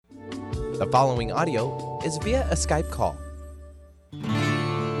The following audio is via a Skype call.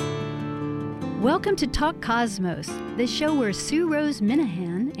 Welcome to Talk Cosmos, the show where Sue Rose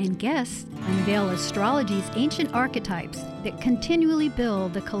Minahan and guests unveil astrology's ancient archetypes that continually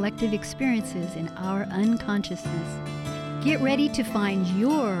build the collective experiences in our unconsciousness. Get ready to find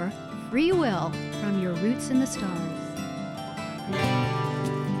your free will from your roots in the stars.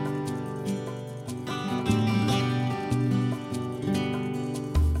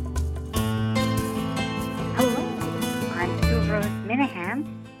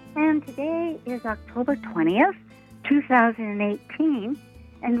 And today is October 20th, 2018,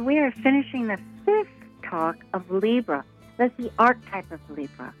 and we are finishing the fifth talk of Libra. That's the archetype of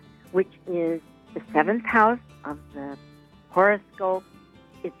Libra, which is the seventh house of the horoscope.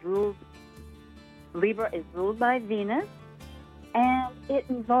 Libra is ruled by Venus, and it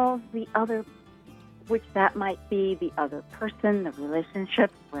involves the other, which that might be the other person, the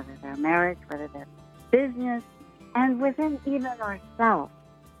relationship, whether they're marriage, whether they're business, and within even ourselves.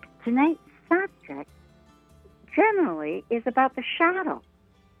 Tonight's subject generally is about the shadow.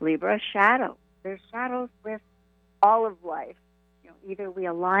 Libra shadow. There's shadows with all of life. Either we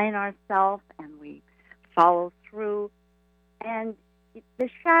align ourselves and we follow through, and the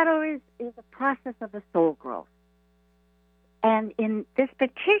shadow is a process of the soul growth. And in this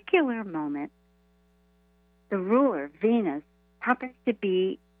particular moment, the ruler, Venus, happens to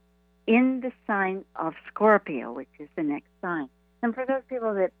be in the sign of Scorpio, which is the next sign. And for those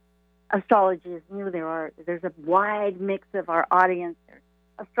people that astrology is new, there's a wide mix of our audience. There's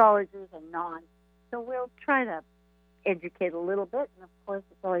astrologers and non. So we'll try to educate a little bit. And, of course,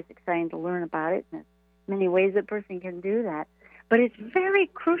 it's always exciting to learn about it. And there's many ways a person can do that. But it's very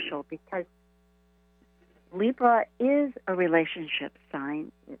crucial because Libra is a relationship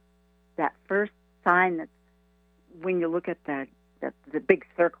sign. It's that first sign that's when you look at the big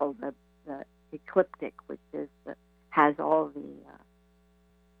circle, the ecliptic, which is has all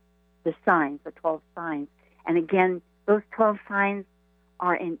the signs, the 12 signs. And again, those 12 signs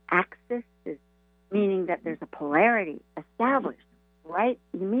are in axis, meaning that there's a polarity established right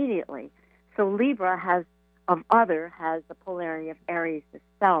immediately. So Libra has the polarity of Aries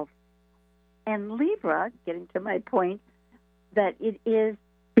itself. And Libra, getting to my point, that it is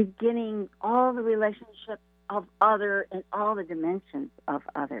beginning all the relationships of other and all the dimensions of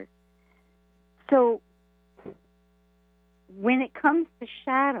others. So when it comes to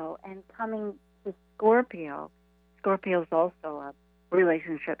shadow and coming to Scorpio is also a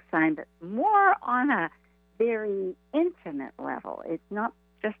relationship sign, but more on a very intimate level. It's not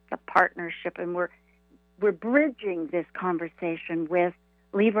just a partnership, and we're bridging this conversation with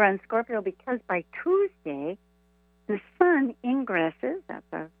Libra and Scorpio because by Tuesday, the sun ingresses, that's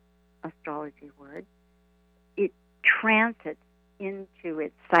an astrology word, it transits into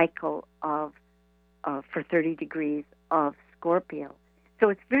its cycle of for 30 degrees of Scorpio. So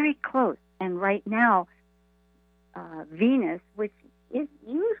it's very close. And right now, Venus, which is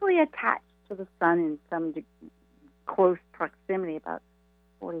usually attached to the sun in some close proximity, about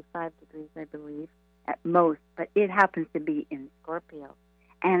 45 degrees, I believe, at most, but it happens to be in Scorpio.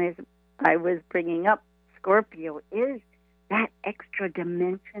 And as I was bringing up, Scorpio is that extra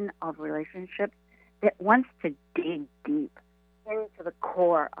dimension of relationships that wants to dig deep into the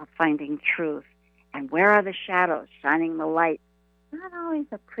core of finding truth. And where are the shadows shining the light? Not always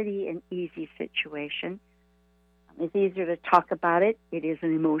a pretty and easy situation. It's easier to talk about it. It is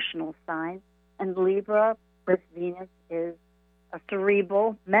an emotional sign. And Libra with Venus is a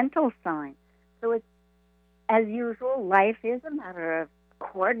cerebral, mental sign. So it's, as usual, life is a matter of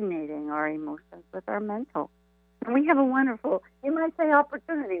coordinating our emotions with our mental. And we have a wonderful, you might say,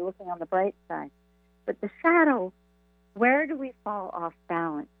 opportunity looking on the bright side. But the shadow, where do we fall off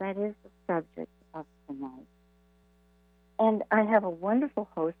balance? That is the subject of tonight. And I have a wonderful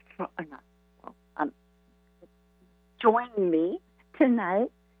host joining me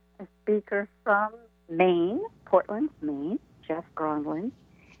tonight, a speaker from Maine, Portland, Maine, Jeff Gronlund.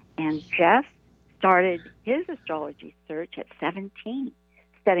 And Jeff started his astrology search at 17,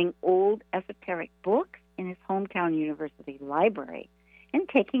 studying old esoteric books in his hometown university library and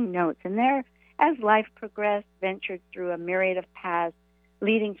taking notes. And there, as life progressed, ventured through a myriad of paths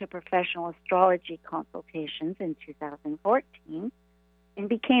leading to professional astrology consultations in 2014 and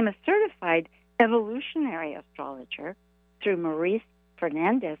became a certified evolutionary astrologer through Maurice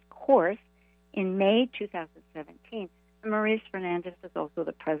Fernandez course in May 2017. And Maurice Fernandez is also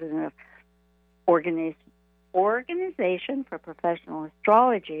the president of Organization for Professional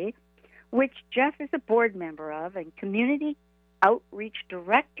Astrology, which Jeff is a board member of and community outreach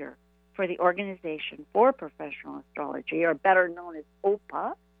director for the Organization for Professional Astrology, or better known as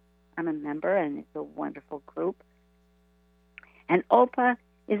OPA. I'm a member, and it's a wonderful group. And OPA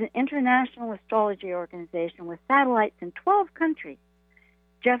is an international astrology organization with satellites in 12 countries.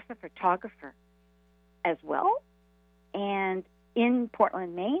 Jeff's a photographer as well. And in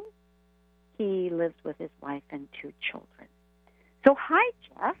Portland, Maine, he lives with his wife and 2 children. So hi,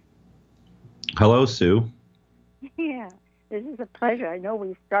 Jeff. Hello, Sue. Yeah, this is a pleasure. I know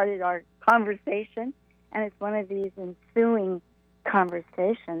we started our conversation, and it's one of these ensuing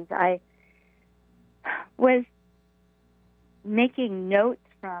conversations. I was making notes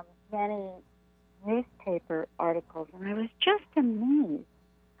from many newspaper articles, and I was just amazed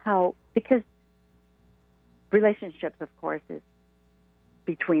how, because relationships, of course, is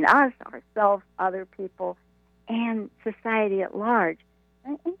between us, ourselves, other people, and society at large.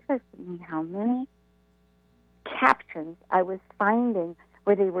 And it interested me how many captions I was finding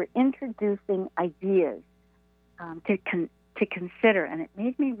where they were introducing ideas to consider, and it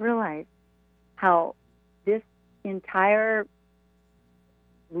made me realize how this entire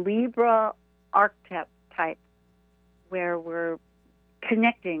Libra archetype, where we're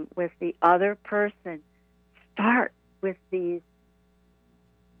connecting with the other person, start with these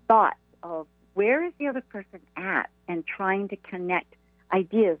thoughts of where is the other person at, and trying to connect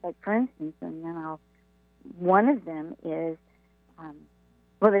ideas. Like, for instance, and then one of them is,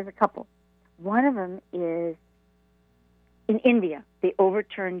 well, there's a couple. One of them is in India, they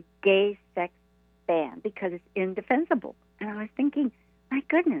overturned gay sex ban because it's indefensible. And I was thinking, my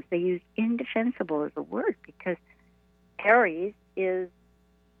goodness, they used indefensible as a word, because Aries is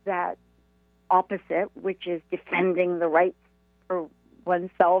that opposite, which is defending the rights for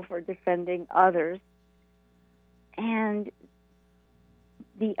oneself or defending others. And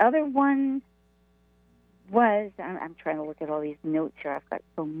the other one was, I'm trying to look at all these notes here. I've got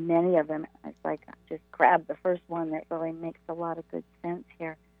so many of them. It's like I just grabbed the first one that really makes a lot of good sense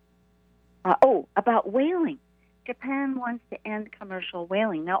here. About whaling. Japan wants to end commercial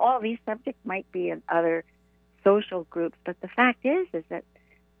whaling. Now, all these subjects might be in other social groups, but the fact is that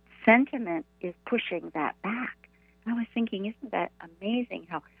sentiment is pushing that back. And I was thinking, isn't that amazing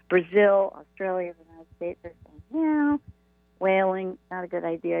how Brazil, Australia, the United States are saying, yeah, whaling, not a good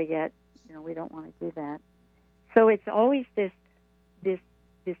idea yet. We don't want to do that. So it's always this.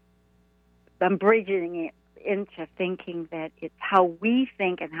 I'm bridging it into thinking that it's how we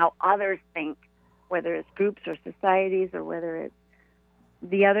think and how others think, whether it's groups or societies or whether it's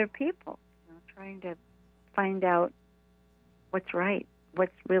the other people. Trying to find out what's right,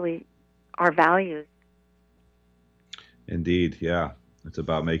 what's really our values. Indeed, yeah. It's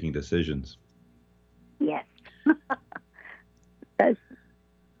about making decisions. Yes. That's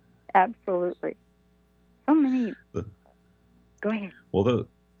absolutely. So many. Go ahead. Well,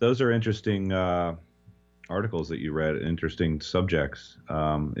 those are interesting articles that you read, interesting subjects,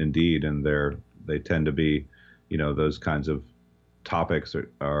 indeed, and they tend to be, those kinds of topics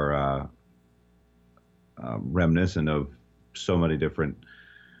are reminiscent of so many different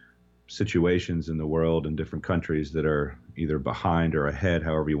situations in the world and different countries that are either behind or ahead,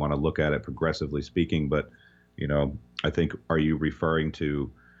 however you want to look at it, progressively speaking. But, I think, are you referring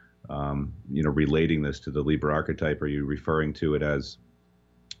to, relating this to the Libra archetype? Are you referring to it as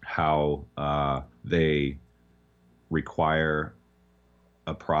how they require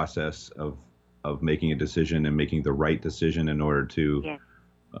a process of making a decision and making the right decision in order to,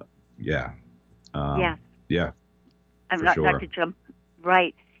 yes. Yeah. I'm not to jump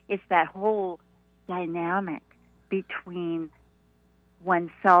right. It's that whole dynamic between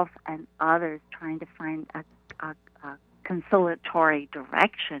oneself and others, trying to find a conciliatory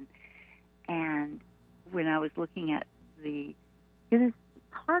direction. And when I was looking at it is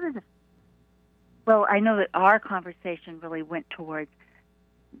part of I know that our conversation really went towards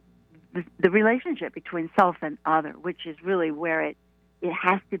the relationship between self and other, which is really where it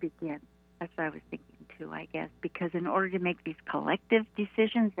has to begin. That's what I was thinking too, I guess, because in order to make these collective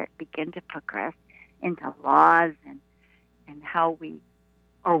decisions that begin to progress into laws and how we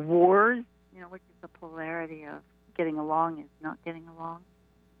are wars, which is the polarity of getting along is not getting along,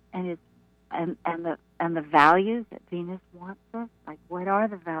 and the values that Venus wants us, like what are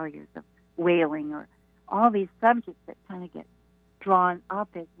the values of whaling, or all these subjects that kind of get drawn up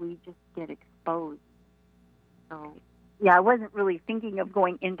as we just get exposed. So, yeah, I wasn't really thinking of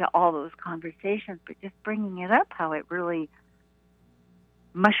going into all those conversations, but just bringing it up, how it really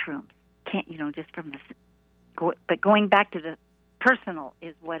mushrooms. Just from but going back to the personal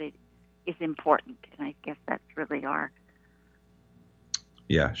is what it is important, and I guess that's really our.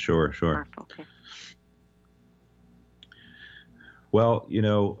 Yeah, sure. Our focus. Well,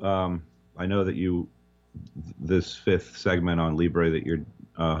 I know that this fifth segment on Libra that you're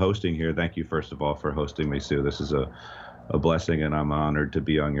hosting here. Thank you, first of all, for hosting me, Sue. This is a blessing, and I'm honored to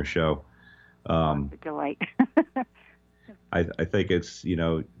be on your show. It's a delight. I think it's,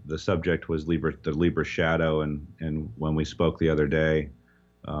 the subject was the Libra shadow, and when we spoke the other day,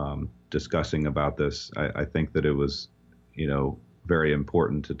 discussing about this, I think that it was, very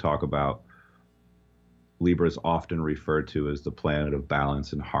important to talk about. Libra is often referred to as the planet of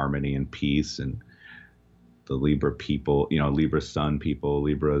balance and harmony and peace, and the Libra people, Libra sun people,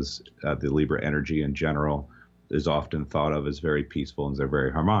 the Libra energy in general is often thought of as very peaceful and they're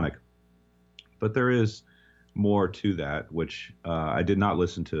very harmonic. But there is more to that, which I did not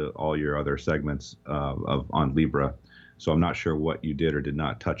listen to all your other segments on Libra, so I'm not sure what you did or did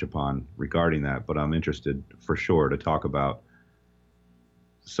not touch upon regarding that, but I'm interested for sure to talk about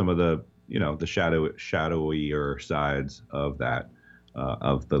some of the, the shadowier sides of that,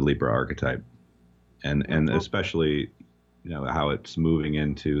 of the Libra archetype. And especially, how it's moving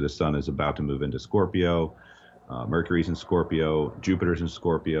into, the sun is about to move into Scorpio, Mercury's in Scorpio, Jupiter's in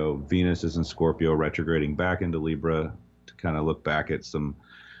Scorpio, Venus is in Scorpio, retrograding back into Libra to kind of look back at some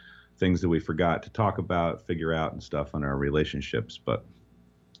things that we forgot to talk about, figure out and stuff on our relationships. But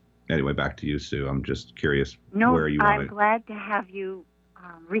anyway, back to you, Sue. I'm just curious where you want I'm glad to have you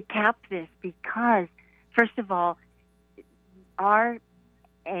recap this because, first of all, our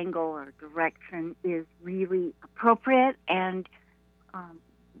angle or direction is really appropriate, and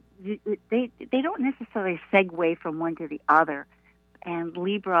they don't necessarily segue from one to the other. And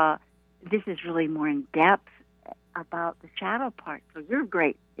Libra, this is really more in depth about the shadow part. So you're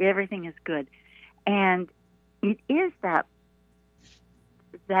great. Everything is good. And it is that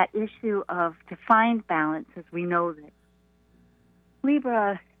issue of to find balance, as we know that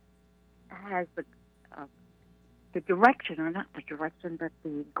Libra has the direction, or not the direction, but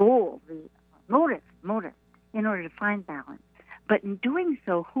the goal, the motive in order to find balance. But in doing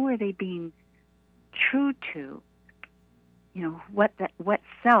so, who are they being true to? What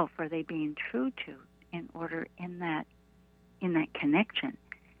self are they being true to in that connection?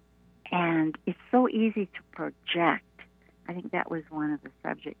 And it's so easy to project. I think that was one of the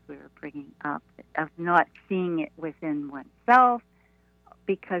subjects we were bringing up, of not seeing it within oneself,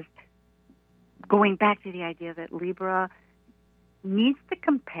 because going back to the idea that Libra needs to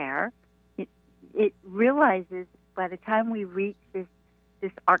compare, it realizes by the time we reach this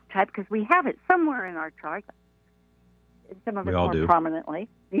archetype, because we have it somewhere in our chart, some of us more prominently.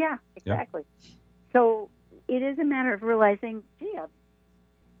 Yeah, exactly. Yep. So it is a matter of realizing, gee,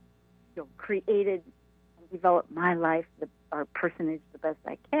 I've created and developed my life, our personage, the best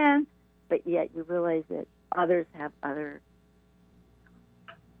I can, but yet you realize that others have other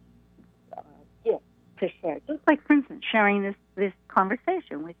gifts to share. Just like, for instance, sharing this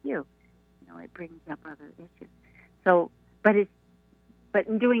conversation with you. It brings up other issues. So, but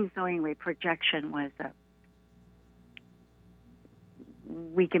in doing so anyway, projection was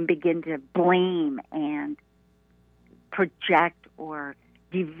we can begin to blame and project or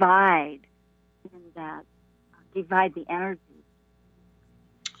divide the energy.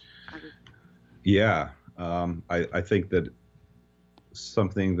 Yeah, I think that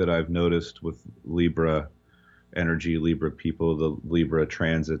something that I've noticed with Libra energy, Libra people, the Libra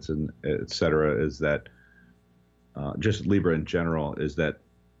transits, and et cetera, is that just Libra in general is that,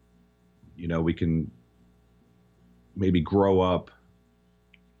 we can maybe grow up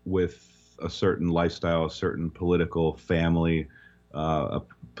with a certain lifestyle, a certain political family, a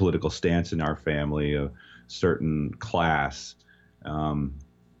political stance in our family, a certain class.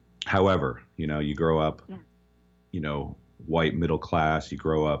 However, you grow up, white middle class, you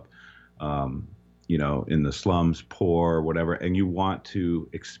grow up, in the slums, poor, whatever, and you want to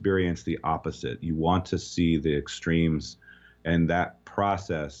experience the opposite. You want to see the extremes, and that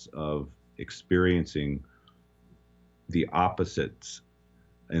process of experiencing the opposites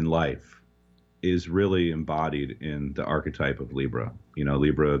in life is really embodied in the archetype of Libra.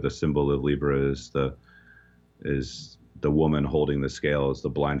 Libra, the symbol of Libra is the woman holding the scales, the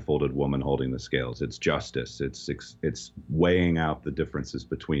blindfolded woman holding the scales. It's justice. It's weighing out the differences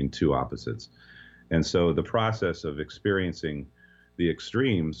between two opposites. And so the process of experiencing the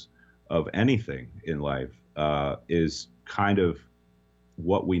extremes of anything in life is kind of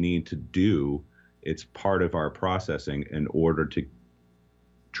what we need to do. It's part of our processing in order to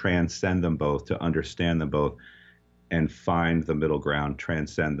transcend them both, to understand them both, and find the middle ground,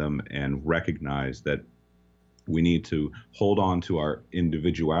 transcend them, and recognize that we need to hold on to our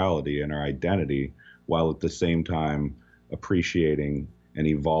individuality and our identity while at the same time appreciating and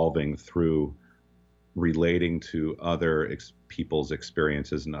evolving through relating to other people's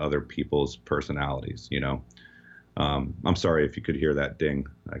experiences and other people's personalities. I'm sorry if you could hear that ding.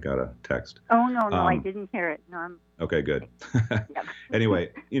 I got a text. Oh, no, I didn't hear it. No, I'm... Okay, good. Yep.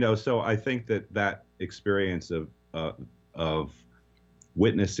 Anyway, so I think that experience of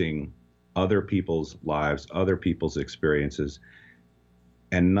witnessing other people's lives, other people's experiences,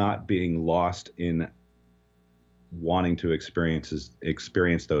 and not being lost in wanting to experience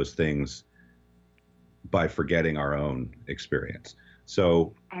those things by forgetting our own experience.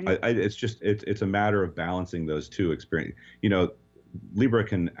 So it's a matter of balancing those two experiences. Libra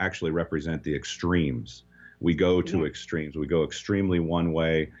can actually represent the extremes. We go to extremes. We go extremely one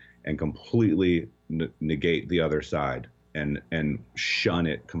way and completely negate the other side and shun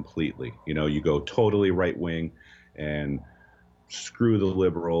it completely. You go totally right wing and screw the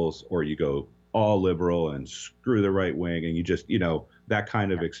liberals, or you go all liberal and screw the right wing, and you just, that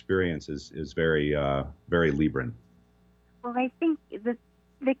kind of experience is very, very Libran. Well, I think that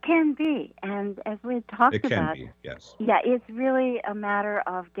it can be, and as we had talked about, it can be, yes. Yeah, it's really a matter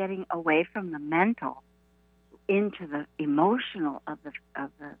of getting away from the mental into the emotional of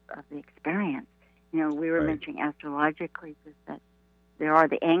the experience. We were mentioning astrologically just that there are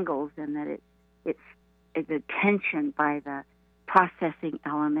the angles, and that it's a tension by the processing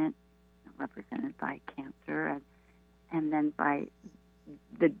element, represented by Cancer, and then by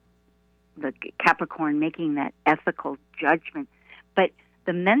the Capricorn making that ethical judgment. But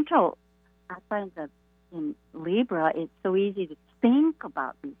the mental, I find that in Libra, it's so easy to think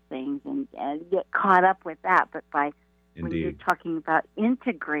about these things and get caught up with that. But when you're talking about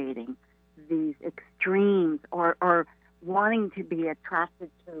integrating these extremes, or wanting to be attracted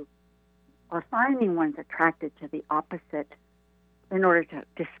to, or finding one's attracted to the opposite in order to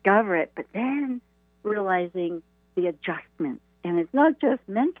discover it, but then realizing the adjustments. And it's not just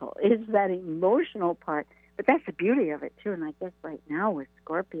mental, it's that emotional part. But that's the beauty of it, too. And I guess right now with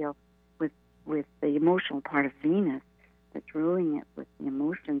Scorpio, with the emotional part of Venus that's ruling it with the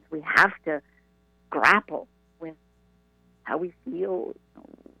emotions, we have to grapple with how we feel.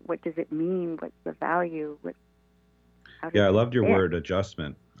 What does it mean? What's the value? I loved your word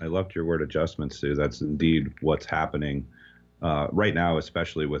adjustment. I loved your word adjustment, Sue. That's indeed what's happening right now,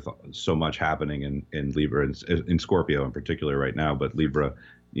 especially with so much happening in Libra, in Scorpio in particular right now. But Libra,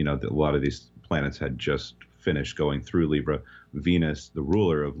 a lot of these planets had just finished going through Libra. Venus, the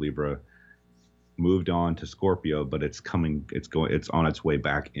ruler of Libra, moved on to Scorpio, but it's on its way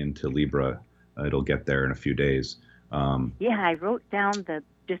back into Libra. It'll get there in a few days. I wrote down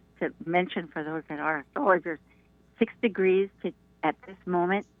just to mention for those that are astrologers, 6 degrees at this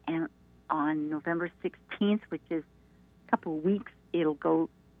moment, and on November 16th, which is a couple of weeks, it'll go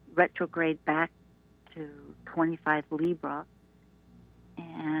retrograde back to 25 Libra.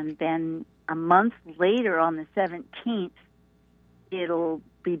 And then a month later, on the 17th, it'll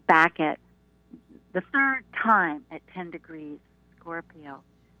be back at the third time at 10 degrees Scorpio.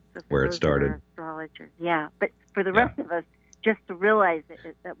 So where it started. Astrologers, yeah. But for the rest of us, just to realize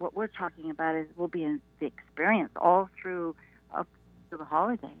that what we're talking about will be in the experience all through up to the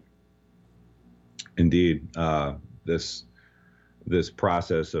holidays. Indeed, this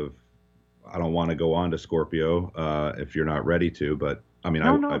process of, I don't want to go on to Scorpio if you're not ready to, but I mean,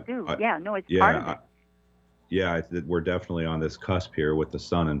 it's part of it. We're definitely on this cusp here with the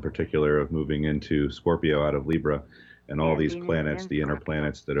sun in particular of moving into Scorpio out of Libra, and all these planets, the inner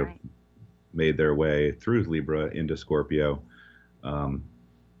planets that have made their way through Libra into Scorpio.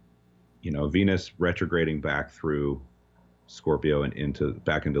 Venus retrograding back through Scorpio and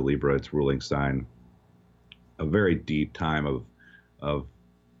back into Libra, its ruling sign. A very deep time of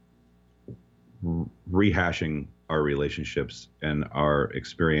rehashing our relationships and our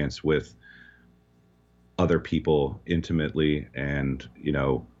experience with other people intimately, and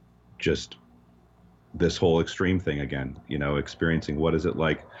just this whole extreme thing again, experiencing what is it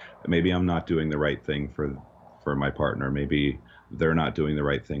like. Maybe I'm not doing the right thing for my partner, maybe they're not doing the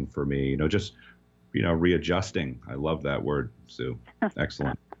right thing for me, just readjusting. I love that word, Sue.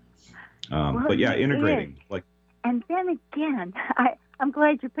 Excellent. But yeah, integrating, and then again, I'm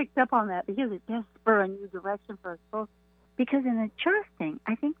glad you picked up on that, because it does spur a new direction for us both. Because in adjusting,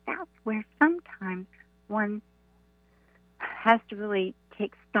 I think that's where sometimes one has to really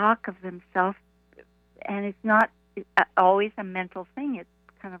take stock of themselves, and it's not always a mental thing. It's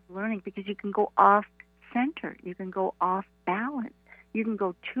kind of learning, because you can go off center, you can go off balance, you can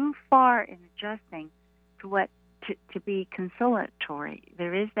go too far in adjusting to be conciliatory.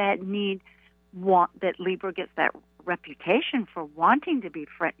 There is that need that Libra gets that reputation for wanting to be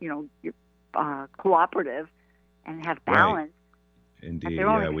cooperative and have balance. Right. Indeed,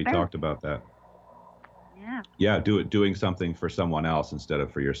 we talked about that. Yeah. doing something for someone else instead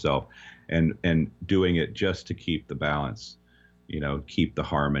of for yourself, and doing it just to keep the balance, keep the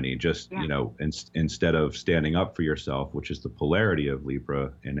harmony, just, instead of standing up for yourself, which is the polarity of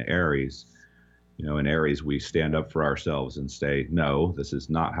Libra and Aries. In Aries, we stand up for ourselves and say, no, this is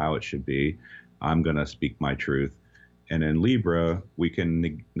not how it should be. I'm going to speak my truth. And in Libra, we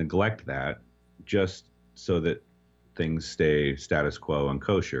can neglect that just so that things stay status quo and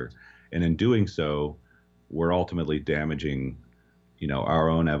kosher. And in doing so, we're ultimately damaging, our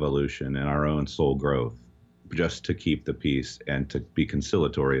own evolution and our own soul growth, just to keep the peace and to be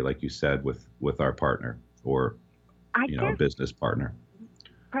conciliatory, like you said, with our partner or, a business partner.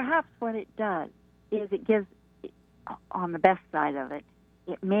 Perhaps what it does is it gives, on the best side of it,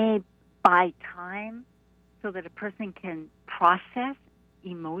 it may buy time so that a person can process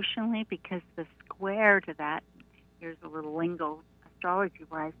emotionally, because the square to that, here's a little lingo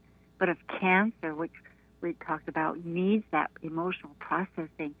astrology-wise, but of Cancer, which we talked about, needs that emotional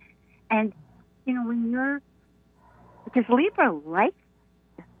processing. And, because Libra likes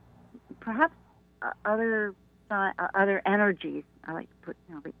perhaps other energies. I like to put,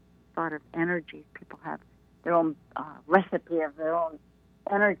 the thought of energies. People have their own recipe of their own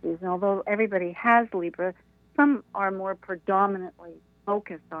energies. And although everybody has Libra, some are more predominantly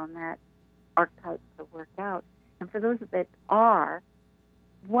focused on that archetype to work out. And for those that are,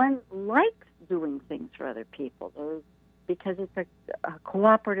 one likes doing things for other people. Because it's a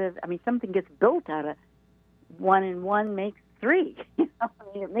cooperative, something gets built out of 1 and 1 makes 3.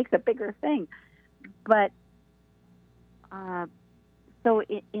 It makes a bigger thing. But so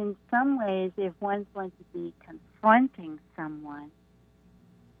in some ways, if one's going to be confronting someone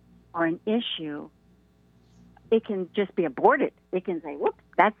or an issue, it can just be aborted. It can say, whoops,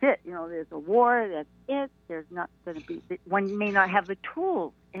 that's it. There's a war, that's it. There's not going to be, one may not have the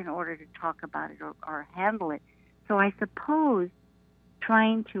tools in order to talk about it or handle it. So I suppose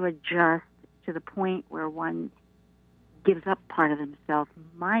trying to adjust to the point where one gives up part of themselves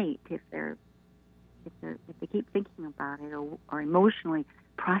might, if they keep thinking about it or emotionally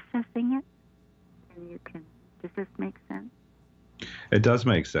processing it, then you can. Does this make sense? It does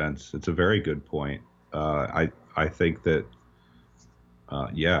make sense. It's a very good point. I think that,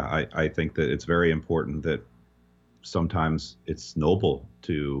 I think that it's very important that sometimes it's noble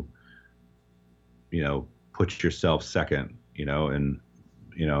to, put yourself second, and,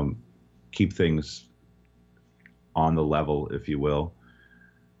 keep things on the level, if you will,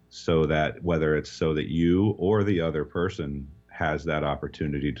 so that whether it's so that you or the other person has that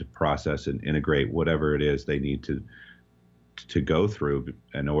opportunity to process and integrate whatever it is they need to go through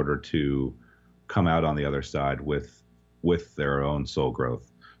in order to come out on the other side with their own soul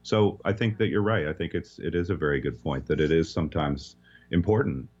growth. So I think that you're right. I think it is a very good point that it is sometimes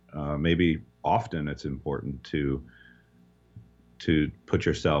important, maybe often it's important to put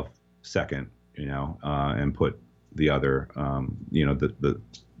yourself second, and put the other, the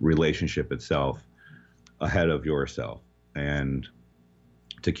relationship itself ahead of yourself, and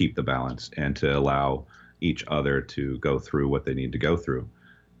to keep the balance and to allow each other to go through what they need to go through.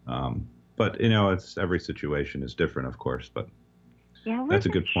 But it's every situation is different, of course. But that's a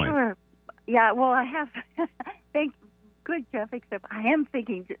good point. Sure. Yeah. Well, I have. Good, Jeff. Except I am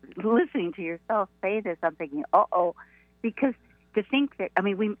thinking, listening to yourself say this, I'm thinking, because to think that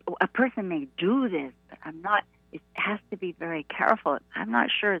a person may do this, but I'm not. It has to be very careful. I'm not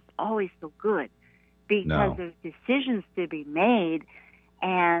sure it's always so good, because there's decisions to be made,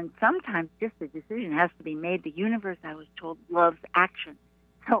 and sometimes just the decision has to be made. The universe, I was told, loves action.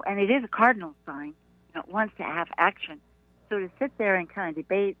 So, and it is a cardinal sign. It wants to have action. So to sit there and kind of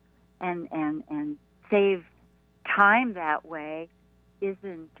debate and save time that way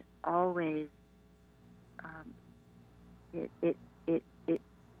isn't always.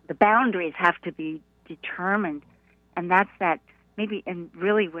 The boundaries have to be determined, and that's that. Maybe, and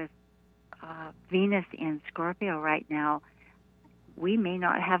really with Venus in Scorpio right now, we may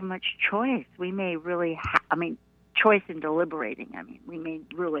not have much choice. We may really, choice in deliberating. We may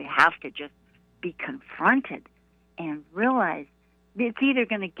really have to just be confronted and realize it's either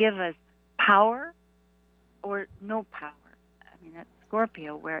going to give us power or no power. That's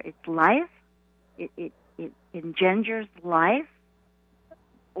Scorpio, where it's life, it engenders life,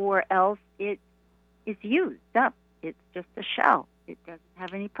 or else it's used up. It's just a shell. It doesn't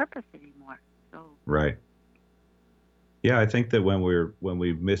have any purpose anymore. So right. Yeah, I think that when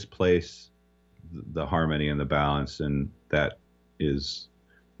we misplace the harmony and the balance, and that is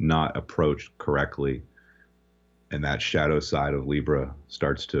not approached correctly, and that shadow side of Libra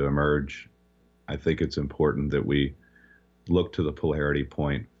starts to emerge, I think it's important that we look to the polarity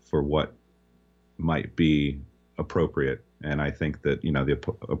point for what might be appropriate. And I think that,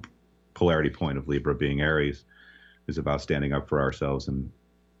 the polarity point of Libra being Aries is about standing up for ourselves and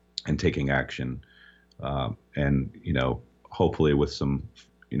taking action. And, hopefully with some,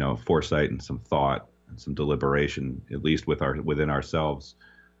 foresight and some thought and some deliberation, at least within ourselves,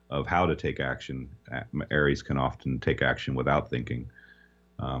 of how to take action. Aries can often take action without thinking.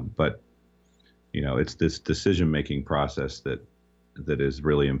 But, it's this decision-making process that is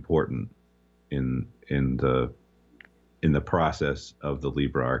really important in the process of the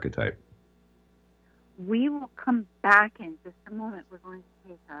Libra archetype. We will come back in just a moment. We're going to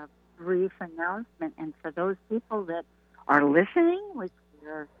take a brief announcement. And for those people that are listening, which we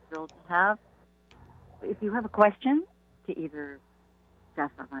are thrilled to have, if you have a question to either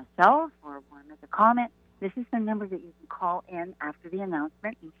Jeff or myself, or want to make a comment, this is the number that you can call in after the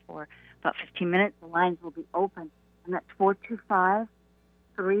announcement. And for about 15 minutes, the lines will be open. And that's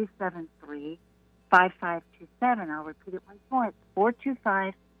 425-373-5527. I'll repeat it once more. It's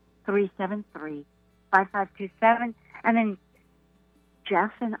 425-373-5527. And then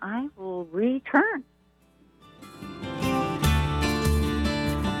Jeff and I will return.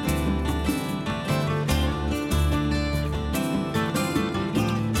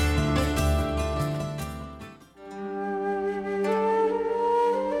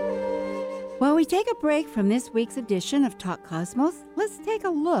 While we take a break from this week's edition of Talk Cosmos, let's take a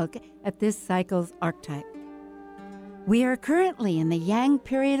look at this cycle's archetype. We are currently in the Yang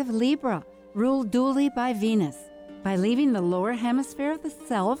period of Libra, ruled dually by Venus. By leaving the lower hemisphere of the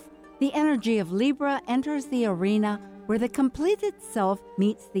self, the energy of Libra enters the arena where the completed self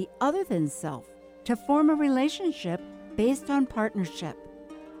meets the other than self to form a relationship based on partnership.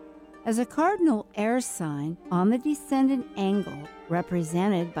 As a cardinal air sign on the descendant angle,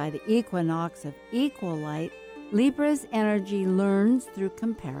 represented by the equinox of equal light, Libra's energy learns through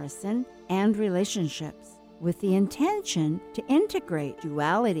comparison and relationships, with the intention to integrate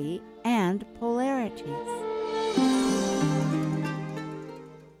duality and polarities.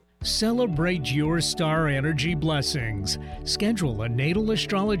 Celebrate your star energy blessings. Schedule a natal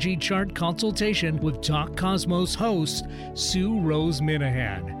astrology chart consultation with Talk Cosmos host Sue Rose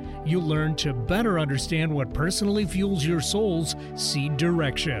Minahan. You'll learn to better understand what personally fuels your soul's seed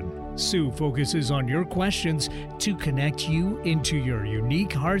direction. Sue focuses on your questions to connect you into your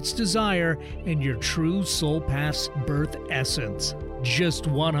unique heart's desire and your true soul path's birth essence. Just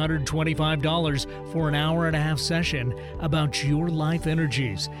 $125 for an hour-and-a-half session about your life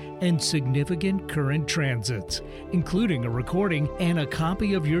energies and significant current transits, including a recording and a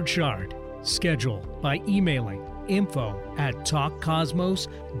copy of your chart. Schedule by emailing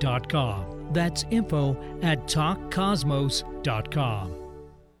info@talkcosmos.com. That's info@talkcosmos.com.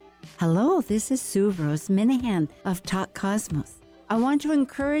 Hello, this is Sue Rose Minahan of Talk Cosmos. I want to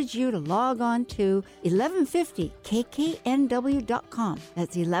encourage you to log on to 1150kknw.com.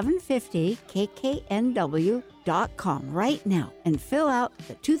 That's 1150kknw.com right now and fill out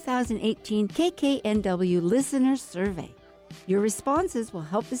the 2018 KKNW Listener Survey. Your responses will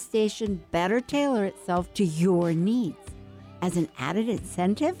help the station better tailor itself to your needs. As an added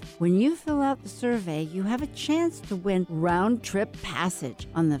incentive, when you fill out the survey, you have a chance to win round-trip passage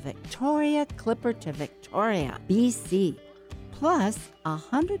on the Victoria Clipper to Victoria, BC, plus a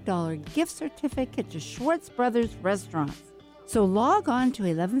 $100 gift certificate to Schwartz Brothers Restaurants. So log on to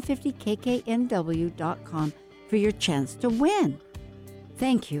 1150kknw.com for your chance to win.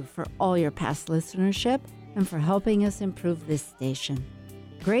 Thank you for all your past listenership and for helping us improve this station.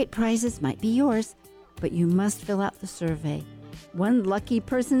 Great prizes might be yours, but you must fill out the survey. One lucky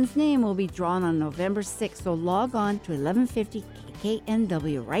person's name will be drawn on November 6th, so log on to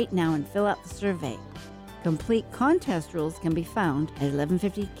 1150kknw right now and fill out the survey. Complete contest rules can be found at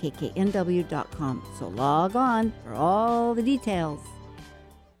 1150kknw.com, so log on for all the details.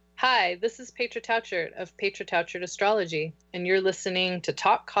 Hi, this is Petra Touchert of Petra Touchert Astrology, and you're listening to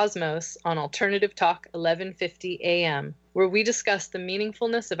Talk Cosmos on Alternative Talk 1150 AM, where we discuss the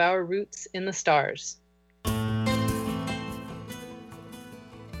meaningfulness of our roots in the stars.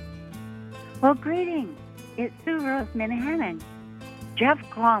 Well, greetings. It's Sue Rose Minahan and Jeff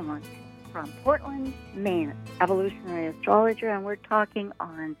Conlon from Portland, Maine, evolutionary astrologer, and we're talking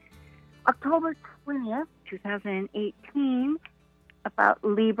on October 20th, 2018, about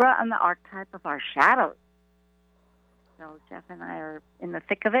Libra and the archetype of our shadows. So Jeff and I are in the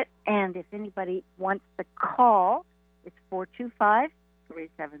thick of it, and if anybody wants to call, it's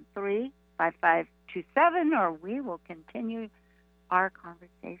 425-373-5527, or we will continue our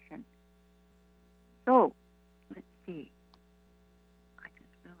conversation. So, let's see. I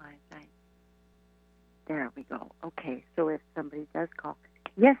just realized there we go. Okay, so if somebody does call.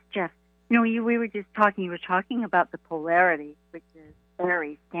 Yes, Jeff, we were just talking, you were talking about the polarity, which is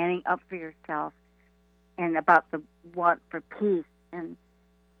Aries, standing up for yourself, and about the want for peace. And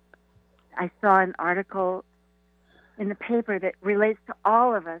I saw an article in the paper that relates to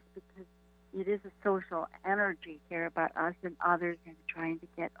all of us, because it is a social energy here about us and others and trying to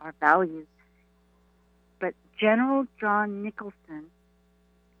get our values. But General John Nicholson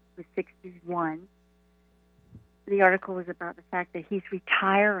was 61. The article was about the fact that he's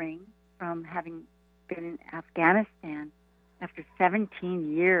retiring from having been in Afghanistan after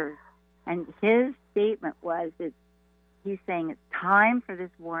 17 years. And his statement was that he's saying it's time for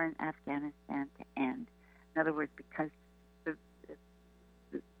this war in Afghanistan to end. In other words, because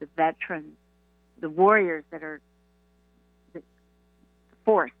the veterans, the warriors that are the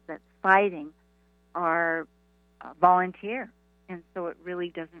force that's fighting are volunteer. And so it really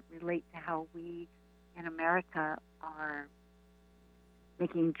doesn't relate to how we in America are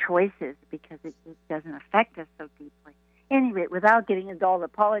making choices, because it doesn't affect us so deeply. Anyway, without getting into all the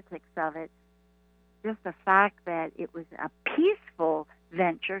politics of it, just the fact that it was a peaceful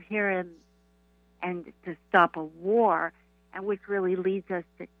venture here and to stop a war, and which really leads us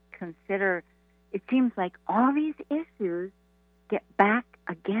to consider, it seems like all these issues get back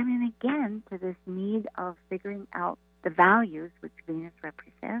again and again to this need of figuring out the values which Venus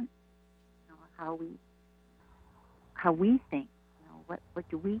represents, how we think, what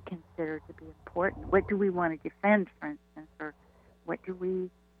do we consider to be important? What do we want to defend, for instance, or what do we...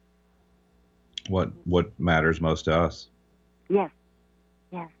 What matters most to us? Yes.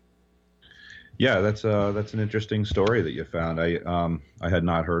 Yeah, that's an interesting story that you found. I had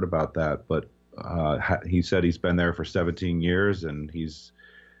not heard about that, but he said he's been there for 17 years, and he's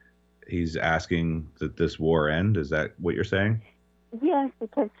asking that this war end. Is that what you're saying? Yes,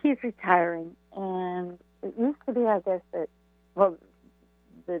 because he's retiring, and it used to be, I guess, that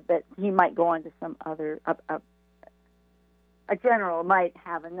he might go on to some other, a general might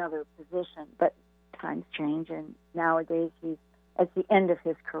have another position, but times change, and nowadays he's at the end of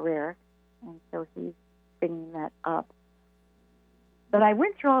his career, and so he's bringing that up. But I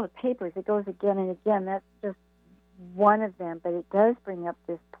went through all the papers. It goes again and again. That's just one of them, but it does bring up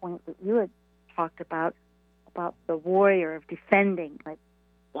this point that you had talked about the warrior of defending, like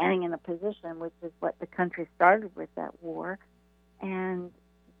standing in a position, which is what the country started with, that war. And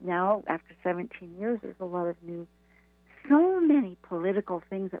now, after 17 years, there's a lot of so many political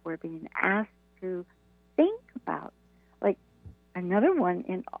things that we're being asked to think about. Like, another one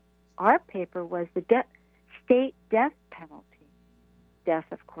in our paper was the state death penalty. Death,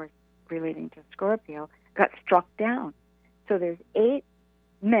 of course, relating to Scorpio, got struck down. So there's 8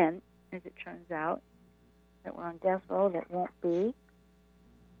 men, as it turns out, that were on death row that won't be.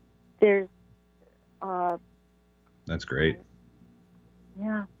 There's... That's great.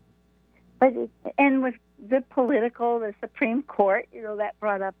 Yeah. But and with the Supreme Court, that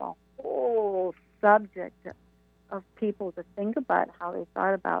brought up a whole subject of people to think about how they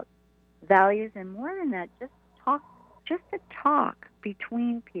thought about values, and more than that, just to talk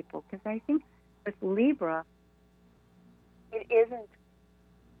between people. Because I think with Libra, it isn't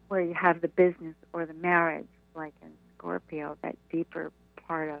where you have the business or the marriage, like in Scorpio, that deeper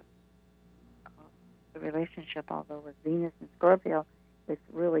part of the relationship, although with Venus and Scorpio, it's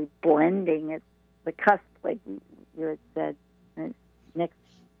really blending. It's the cusp, like you had said, and it's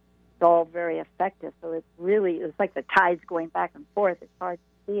all very effective. So it's like the tides going back and forth. It's hard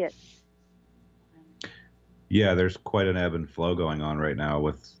to see it. Yeah, there's quite an ebb and flow going on right now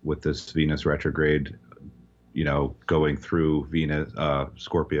with this Venus retrograde, going through Venus,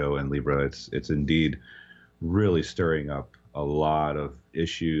 Scorpio and Libra. It's indeed really stirring up a lot of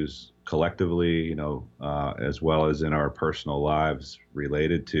issues collectively, as well as in our personal lives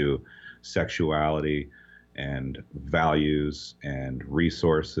related to sexuality and values and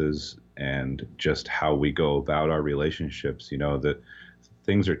resources and just how we go about our relationships. That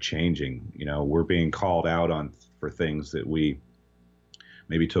things are changing. We're being called out for things that we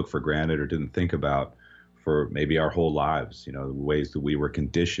maybe took for granted or didn't think about for maybe our whole lives, the ways that we were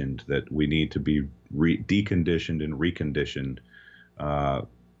conditioned, that we need to be deconditioned and reconditioned.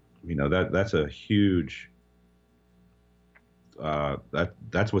 That's a huge,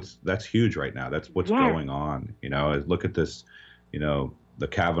 that's huge right now. That's what's going on. Look at this, the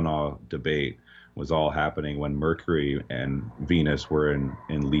Kavanaugh debate was all happening when Mercury and Venus were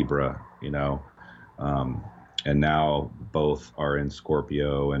in Libra, and now both are in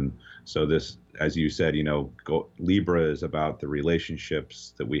Scorpio. And so this, as you said, Libra is about the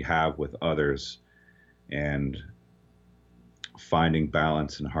relationships that we have with others and finding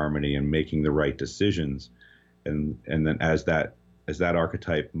balance and harmony and making the right decisions. And then as as that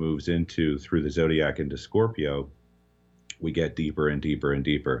archetype moves through the zodiac into Scorpio, we get deeper and deeper and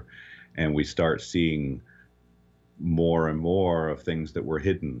deeper, and we start seeing more and more of things that were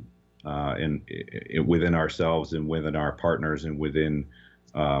hidden within ourselves and within our partners and within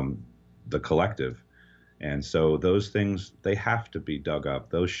the collective. And so those things, they have to be dug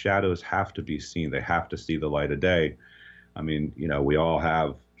up. Those shadows have to be seen. They have to see the light of day. I mean, we all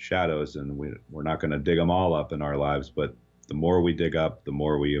have shadows, and we're not going to dig them all up in our lives, but the more we dig up, the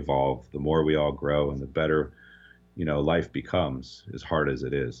more we evolve, the more we all grow, and the better, life becomes, as hard as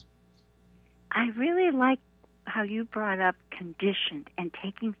it is. I really like how you brought up conditioned and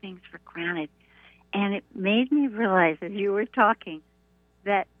taking things for granted. And it made me realize as you were talking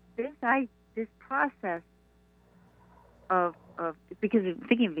that this process of because I'm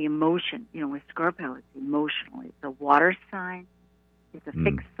thinking of the emotion, with Scorpio, it's emotional. It's a water sign. It's a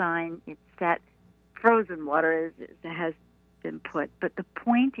fixed sign. It's set. Frozen water has been put. But the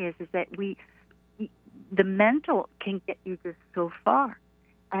point is that the mental can get you just so far.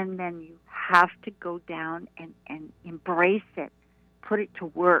 And then you have to go down and embrace it, put it to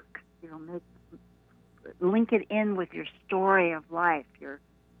work, link it in with your story of life, your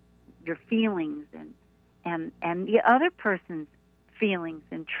feelings and the other person's feelings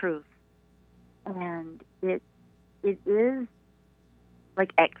and truth. And it is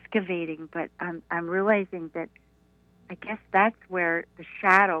like excavating, but I'm realizing that I guess that's where the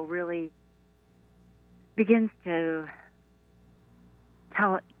shadow really begins to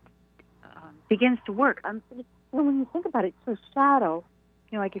work. When you think about it, it's a shadow.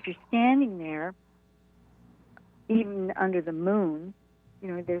 Like if you're standing there, even under the moon,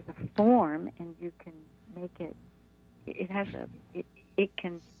 there's a form, and you can make it. It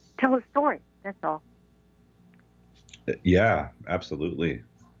can tell a story. That's all. Yeah, absolutely.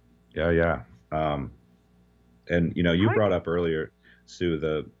 Yeah. And you brought up earlier, Sue,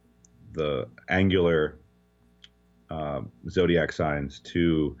 the angular zodiac signs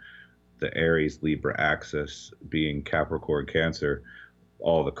to the Aries Libra axis being Capricorn Cancer,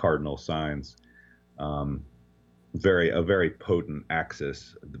 all the cardinal signs, a very potent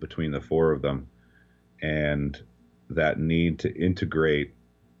axis between the four of them, and that need to integrate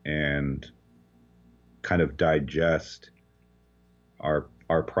and kind of digest our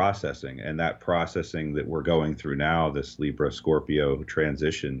processing, and that processing that we're going through now, this Libra Scorpio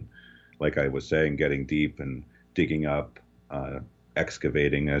transition, like I was saying, getting deep and digging up,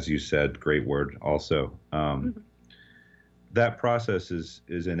 excavating, as you said, great word also. That process is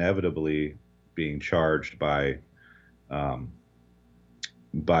inevitably being charged by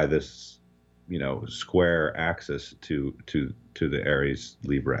this, square axis to the Aries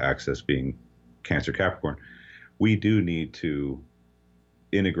Libra axis being Cancer Capricorn. We do need to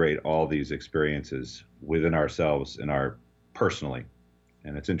integrate all these experiences within ourselves and personally.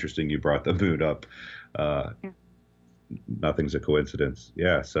 And it's interesting you brought the moon up. Nothing's a coincidence.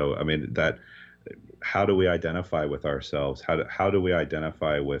 Yeah. So, I mean, how do we identify with ourselves? How do we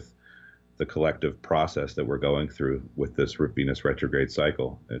identify with the collective process that we're going through with this Venus retrograde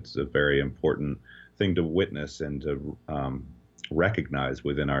cycle? It's a very important thing to witness and to recognize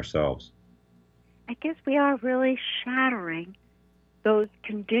within ourselves. I guess we are really shattering those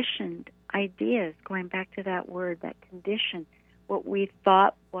conditioned ideas, going back to that word, that condition, what we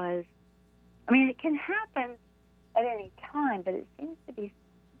thought was, it can happen at any time, but it seems to be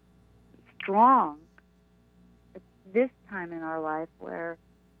strong at this time in our life where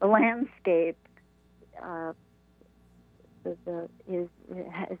the landscape is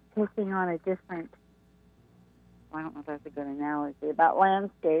taking on a different, I don't know if that's a good analogy about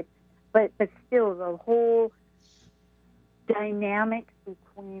landscape, but still the whole dynamics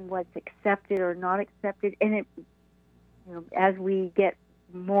between what's accepted or not accepted, and it, as we get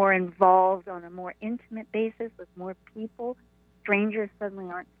more involved on a more intimate basis with more people, strangers suddenly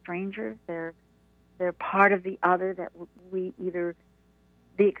aren't strangers. They're part of the other that we either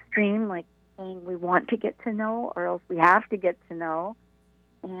the extreme, like saying we want to get to know, or else we have to get to know.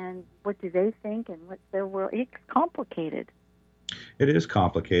 And what do they think, and what's their world? It's complicated. It is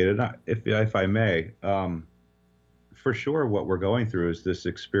complicated, if I may. For sure, what we're going through is this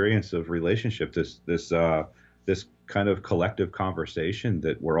experience of relationship, this kind of collective conversation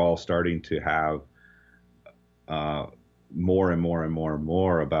that we're all starting to have more and more and more and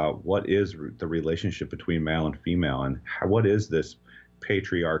more about what is the relationship between male and female, and what is this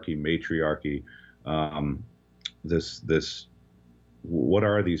patriarchy, matriarchy, this what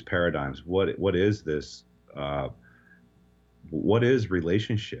are these paradigms? What is this? What is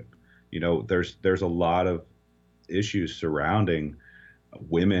relationship? There's a lot of issues surrounding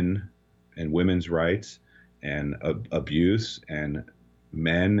women and women's rights and abuse and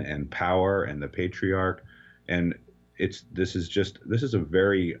men and power and the patriarch. And this is a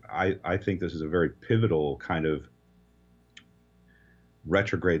very, I think this is a very pivotal kind of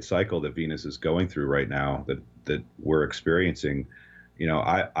retrograde cycle that Venus is going through right now, that we're experiencing. You know,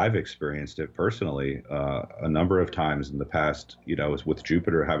 I've experienced it personally a number of times in the past, you know, with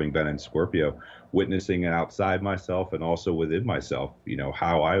Jupiter having been in Scorpio, witnessing it outside myself and also within myself, you know,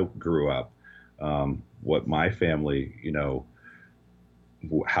 how I grew up, what my family, you know,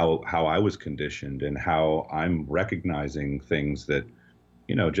 how I was conditioned, and how I'm recognizing things that,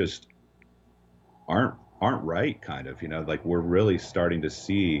 you know, just aren't right, kind of, you know, like we're really starting to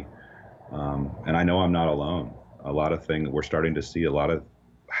see, and I know I'm not alone, a lot of things, we're starting to see a lot of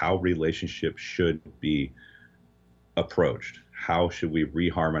how relationships should be approached. How should we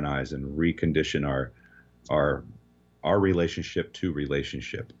reharmonize and recondition our relationship to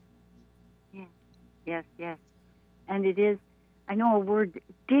relationship? Yes. And it is, I know a word,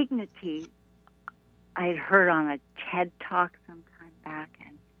 dignity, I had heard on a TED Talk some time back,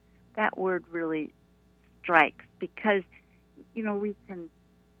 and that word really strikes, because, you know,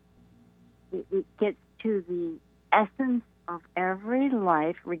 it gets to the essence of every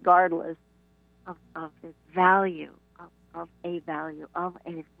life, regardless of its value, of a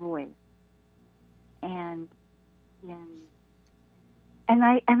voice. And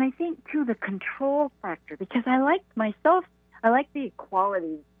I think too the control factor, because I like the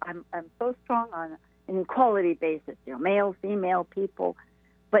equality. I'm so strong on an equality basis, you know, male, female, people,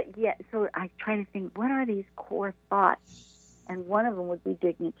 but yet, so I try to think, what are these core thoughts? And one of them would be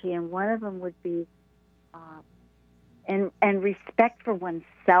dignity, and one of them would be and respect for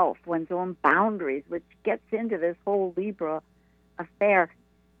oneself, one's own boundaries, which gets into this whole Libra affair.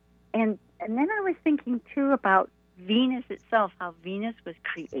 And then I was thinking too about Venus itself, how Venus was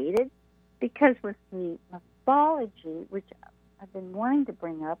created, because with the mythology, which I've been wanting to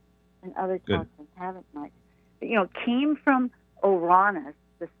bring up, and other talks haven't much, but, you know, came from Uranus,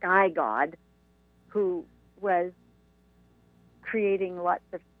 the sky god, who was creating lots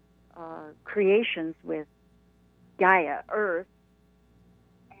of creations with Gaia, Earth,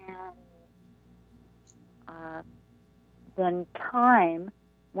 and then Time,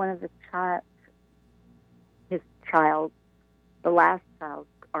 one of the the last child,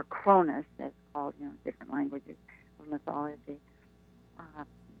 or Cronus, as called, you know, different languages of mythology.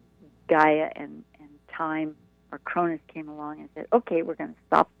 Gaia and Time, or Cronus, came along and said, okay, we're going to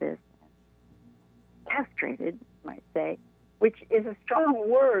stop this. Castrated, you might say, which is a strong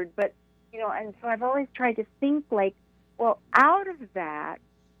word, but, you know, and so I've always tried to think like, well, out of that,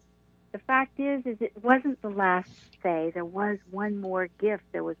 the fact is it wasn't the last say. There was one more gift.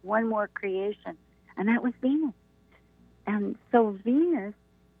 There was one more creation, and that was Venus. And so Venus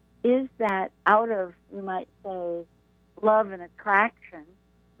is that, out of, you might say, love and attraction,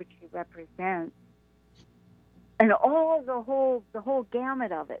 which she represents, and all the whole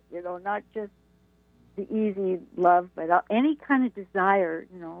gamut of it, you know, not just the easy love, but any kind of desire,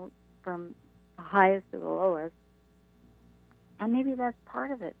 you know, from the highest to the lowest. And maybe that's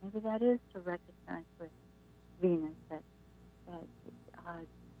part of it. Maybe that is to recognize with Venus that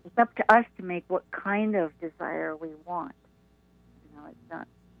it's up to us to make what kind of desire we want. You know, it's not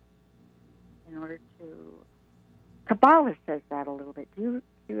in order to. Kabbalah says that a little bit. Do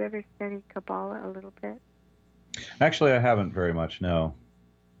you ever study Kabbalah a little bit? Actually, I haven't very much. No.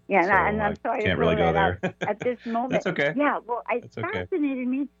 Yeah, so and I'm sorry can't to really throw go there at this moment. That's okay. Yeah, well, it fascinated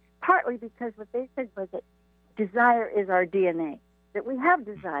me partly because what they said was that desire is our DNA, that we have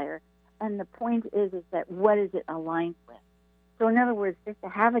desire, and the point is that what is it aligned with? So in other words, just to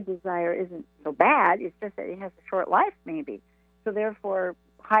have a desire isn't so bad. It's just that it has a short life, maybe. So therefore,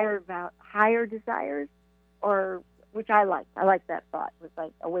 higher desires, or which I like. I like that thought. It was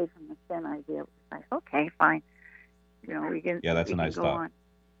like away from the sin idea. It was like, okay, fine. You know, we can. Yeah, that's a nice thought. On.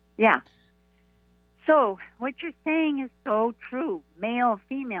 Yeah. So what you're saying is so true. Male,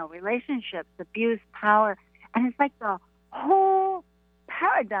 female relationships, abuse, power, and it's like the whole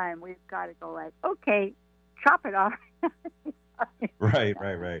paradigm. We've got to go like, okay, chop it off. Right.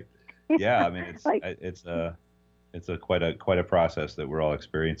 Yeah, I mean, it's quite a process that we're all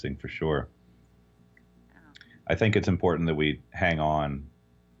experiencing for sure. I think it's important that we hang on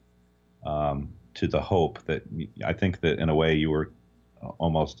to the hope that, I think that in a way you were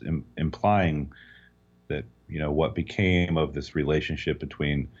almost implying that, you know, what became of this relationship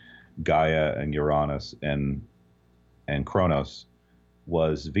between Gaia and Uranus and Kronos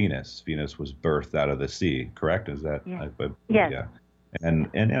was Venus. Venus was birthed out of the sea, correct? Is that? Yeah. Yeah. And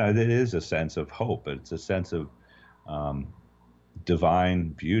you know, it is a sense of hope. It's a sense of divine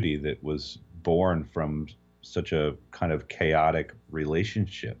beauty that was born from such a kind of chaotic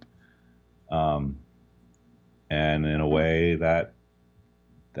relationship. And in a way that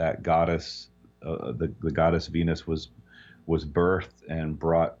goddess, the goddess Venus was birthed and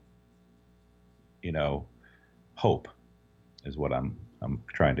brought, hope is what I'm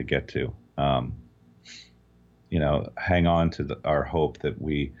trying to get to. Hang on to our hope that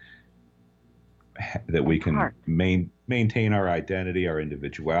we can maintain our identity, our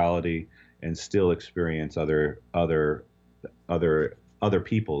individuality, and still experience other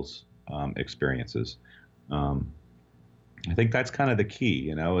people's experiences. I think that's kind of the key,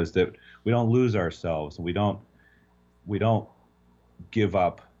 is that we don't lose ourselves, and we don't give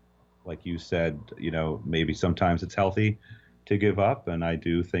up. Like you said, maybe sometimes it's healthy to give up, and I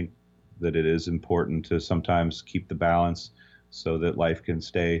do think that it is important to sometimes keep the balance so that life can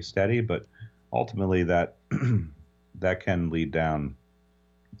stay steady. But ultimately, that can lead down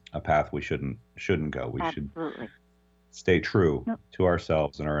a path we shouldn't go. We Absolutely. should stay true to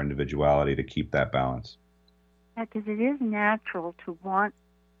ourselves and our individuality to keep that balance. Yeah, because it is natural to want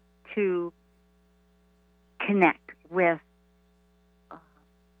to connect with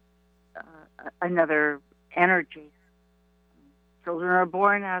another energy. Children are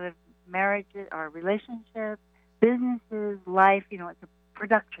born out of marriages, or relationships, businesses, life. It's a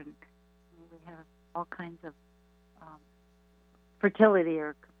production. We have all kinds of fertility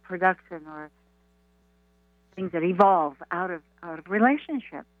or production or things that evolve out of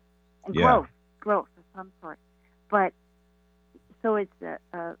relationships and growth of some sort. But so it's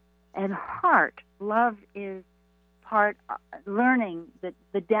and heart. Love is part learning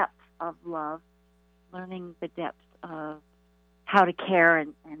the depth of love, learning the depth of how to care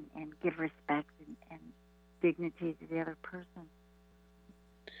and give respect and dignity to the other person.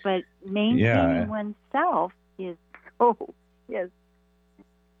 But maintaining oneself is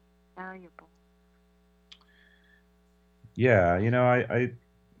valuable. Yeah, I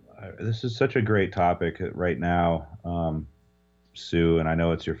this is such a great topic right now, Sue, and I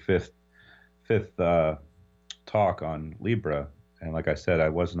know it's your fifth talk on Libra. And like I said, I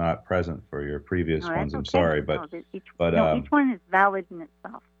was not present for your previous ones. I'm sorry, but each one is valid in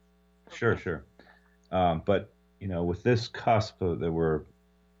itself. Sure. But with this cusp that we're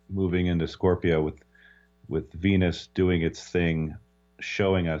moving into Scorpio, with Venus doing its thing,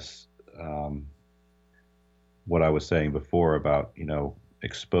 showing us what I was saying before about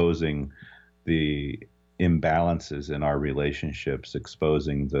exposing the imbalances in our relationships,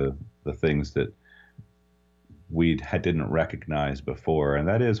 exposing the things that we didn't recognize before. And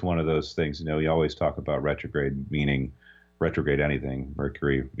that is one of those things, you always talk about retrograde, meaning retrograde anything,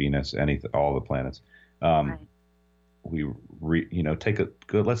 Mercury, Venus, all the planets. Right.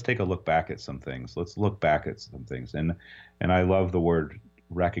 Let's take a look back at some things. Let's look back at some things. And I love the word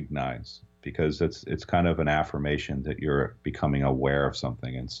recognize, because it's kind of an affirmation that you're becoming aware of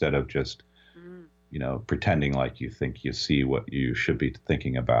something instead of just, pretending like you think you see what you should be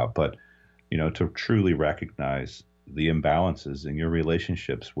thinking about. But to truly recognize the imbalances in your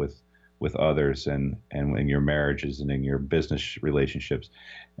relationships with others and in your marriages and in your business relationships.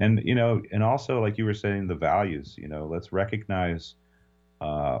 And, and also, like you were saying, the values, let's recognize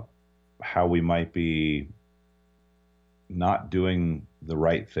how we might be not doing the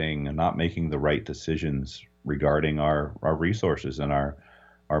right thing and not making the right decisions regarding our resources and our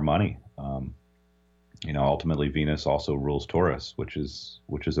money. Ultimately Venus also rules Taurus, which is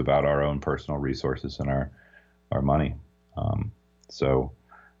about our own personal resources and our money. So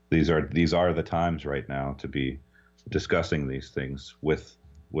these are the times right now to be discussing these things with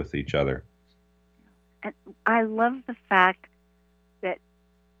each other. And I love the fact that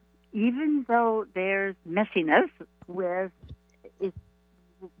even though there's messiness with it's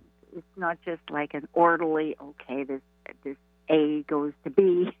not just like an orderly, okay, this A goes to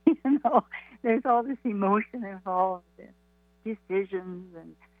B, there's all this emotion involved, and decisions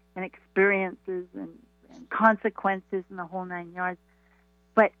and experiences and consequences and the whole 9 yards.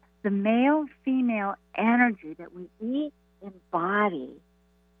 But the male-female energy that we each embody,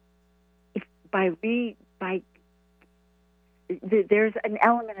 there's an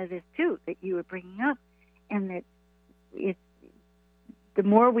element of this too that you were bringing up, and that it's the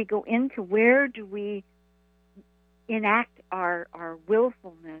more we go into where do we enact our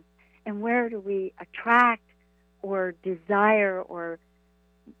willfulness, and where do we attract or desire or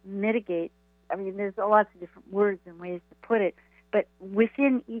mitigate. I mean, there's lots of different words and ways to put it, but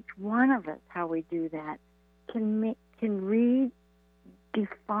within each one of us, how we do that can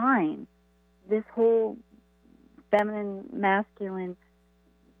redefine this whole feminine, masculine,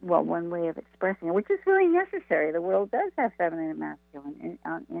 well, one way of expressing it, which is really necessary. The world does have feminine and masculine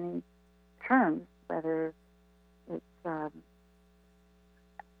on any terms, whether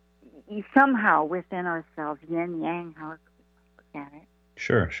be somehow within ourselves, yin yang, however we look at it.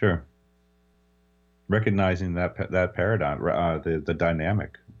 Sure. Recognizing that paradigm, the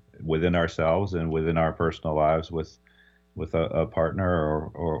dynamic within ourselves and within our personal lives with a partner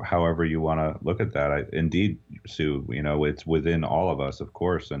or however you want to look at that. Indeed, Sue, it's within all of us, of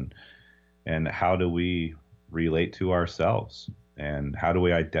course, and how do we relate to ourselves, and how do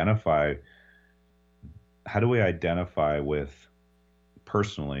we identify with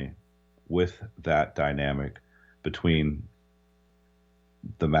personally with that dynamic between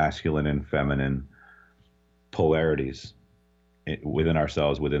the masculine and feminine polarities within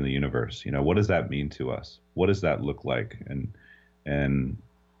ourselves, within the universe. What does that mean to us? What does that look like? And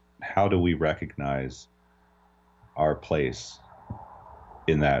how do we recognize our place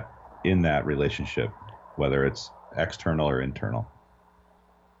in that relationship, whether it's external or internal?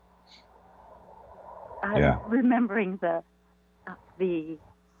 I'm remembering the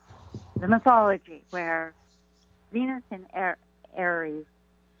mythology where Venus and Aries,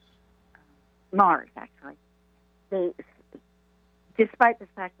 Mars actually, they, despite the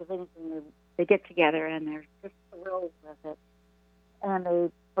fact of anything, they get together and they're just thrilled with it, and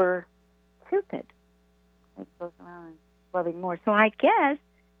they birth Cupid. It goes around loving more. So I guess,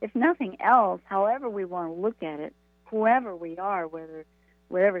 if nothing else, however we want to look at it, whoever we are,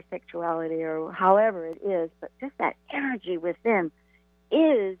 whatever sexuality or however it is, but just that energy within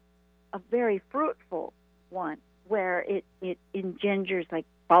is a very fruitful one, where it engenders, like,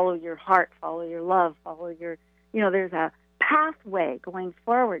 follow your heart, follow your love, follow your, there's a pathway going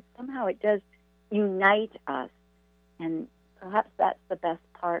forward. Somehow it does unite us, and perhaps that's the best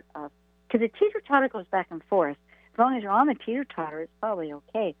part of, because the teeter-totter goes back and forth. As long as you're on the teeter-totter, it's probably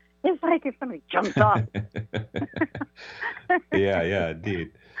okay. It's like if somebody jumps off. Yeah,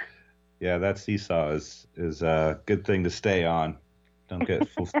 indeed. Yeah, that seesaw is a good thing to stay on. Don't get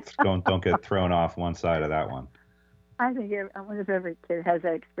thrown off one side of that one. I wonder if every kid has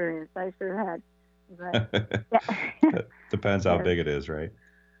that experience. I sure had. But, yeah. Depends how big it is, right?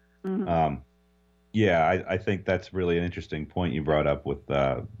 Mm-hmm. I think that's really an interesting point you brought up with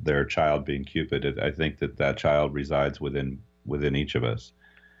their child being Cupid. I think that child resides within each of us.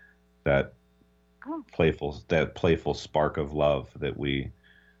 That playful spark of love that we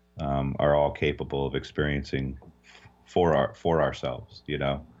are all capable of experiencing for ourselves,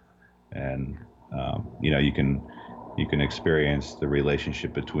 and you can experience the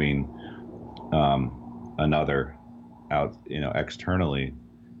relationship between another out, externally,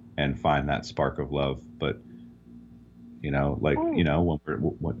 and find that spark of love. But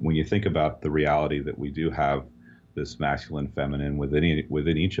when you think about the reality that we do have this masculine, feminine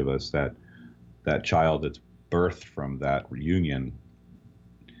within each of us, that child that's birthed from that union,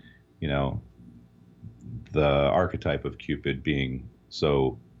 the archetype of Cupid being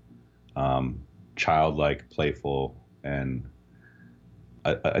so childlike, playful, and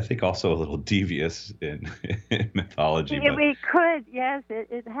I think also a little devious in mythology. We could, yes,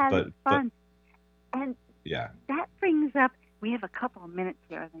 it has its fun. And yeah, that brings up, we have a couple of minutes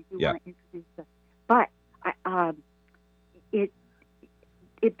here, I think you want to introduce this, but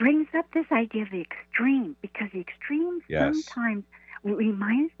it brings up this idea of the extreme, because the extreme sometimes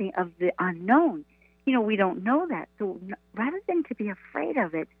reminds me of the unknown. We don't know that. So rather than to be afraid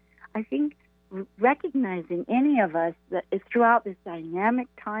of it, I think recognizing any of us that is throughout this dynamic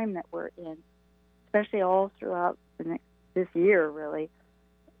time that we're in, especially all throughout this year, really,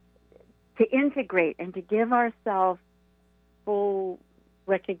 to integrate and to give ourselves full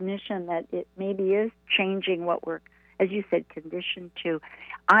recognition that it maybe is changing what we're, as you said, conditioned to.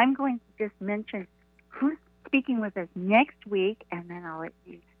 I'm going to just mention who's speaking with us next week, and then I'll let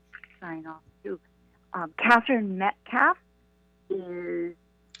you sign off too. Catherine Metcalf is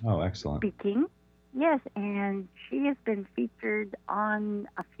excellent. Speaking. Yes, and she has been featured on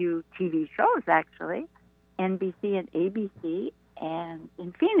a few TV shows, actually, NBC and ABC, and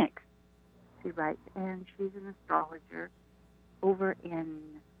in Phoenix. She writes, and she's an astrologer over in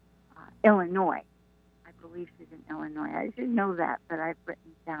Illinois. I believe she's in Illinois. I should know that, but I've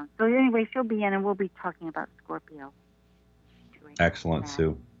written it down. So anyway, she'll be in, and we'll be talking about Scorpio. Excellent,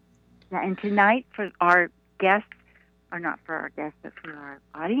 Sue. Yeah, and tonight for our guests, or not for our guests, but for our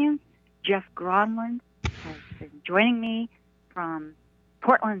audience, Jeff Gronlund has been joining me from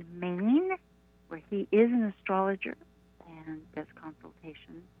Portland, Maine, where he is an astrologer and does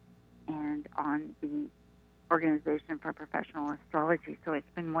consultations, and on the Organization for Professional Astrology. So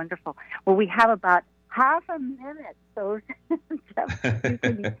it's been wonderful. Well, we have about half a minute, so Jeff, you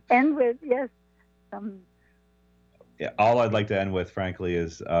can end with, all I'd like to end with, frankly,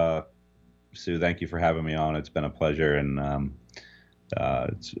 is Sue, thank you for having me on. It's been a pleasure, and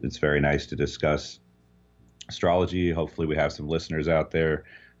It's very nice to discuss astrology. Hopefully we have some listeners out there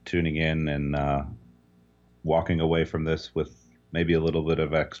tuning in and walking away from this with maybe a little bit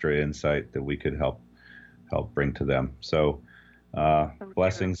of extra insight that we could help bring to them. So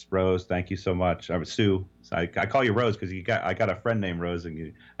blessings, Rose. Thank you so much. Sue. I call you Rose because I got a friend named Rose,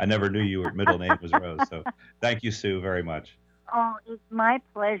 and I never knew your middle name was Rose. So thank you, Sue, very much. Oh, it's my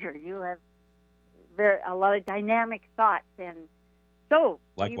pleasure. You have a lot of dynamic thoughts, and so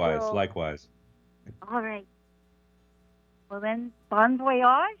likewise. All right. Well then, bon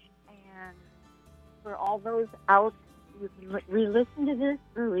voyage, and for all those out, you can re-listen to this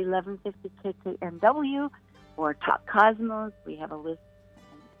through 1150 KKNW or Talk Cosmos. We have a list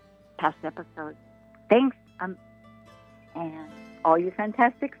of past episodes. Thanks, and all you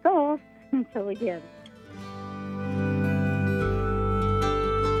fantastic souls. Until again.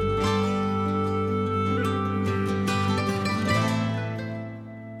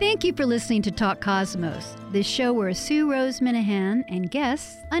 Thank you for listening to Talk Cosmos, the show where Sue Rose Minahan and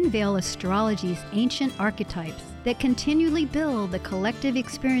guests unveil astrology's ancient archetypes that continually build the collective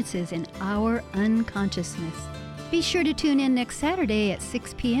experiences in our unconsciousness. Be sure to tune in next Saturday at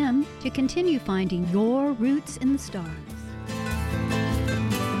 6 p.m. to continue finding your roots in the stars.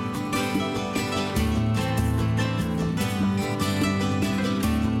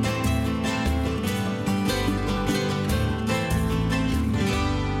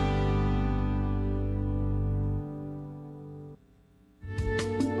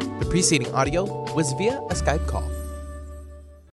 The preceding audio was via a Skype call.